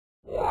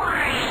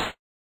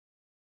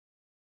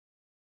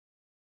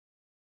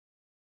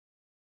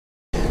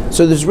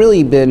So there's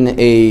really been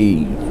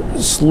a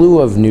slew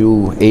of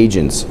new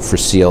agents for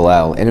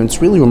CLL, and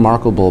what's really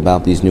remarkable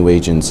about these new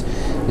agents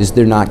is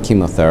they're not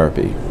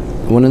chemotherapy.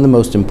 One of the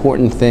most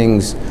important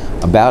things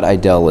about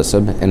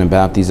Idelalisib and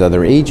about these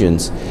other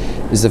agents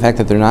is the fact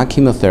that they're not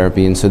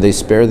chemotherapy, and so they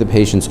spare the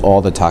patients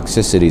all the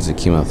toxicities of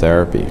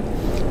chemotherapy.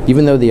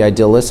 Even though the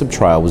Idelalisib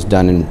trial was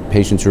done in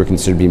patients who are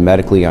considered to be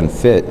medically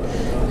unfit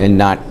and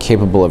not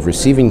capable of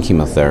receiving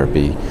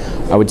chemotherapy,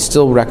 I would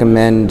still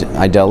recommend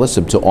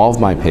Idelalisib to all of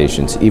my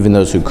patients, even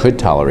those who could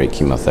tolerate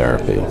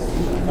chemotherapy.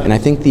 And I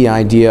think the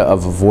idea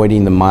of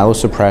avoiding the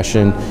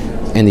myelosuppression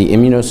and the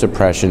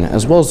immunosuppression,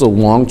 as well as the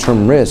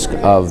long-term risk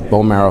of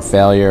bone marrow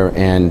failure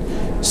and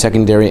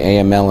secondary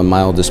AML and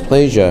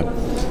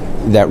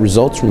myelodysplasia that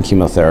results from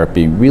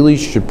chemotherapy, really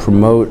should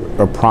promote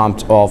or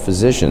prompt all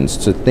physicians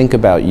to think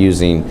about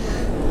using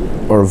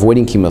or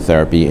avoiding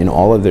chemotherapy in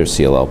all of their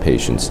CLL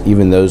patients,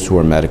 even those who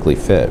are medically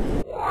fit.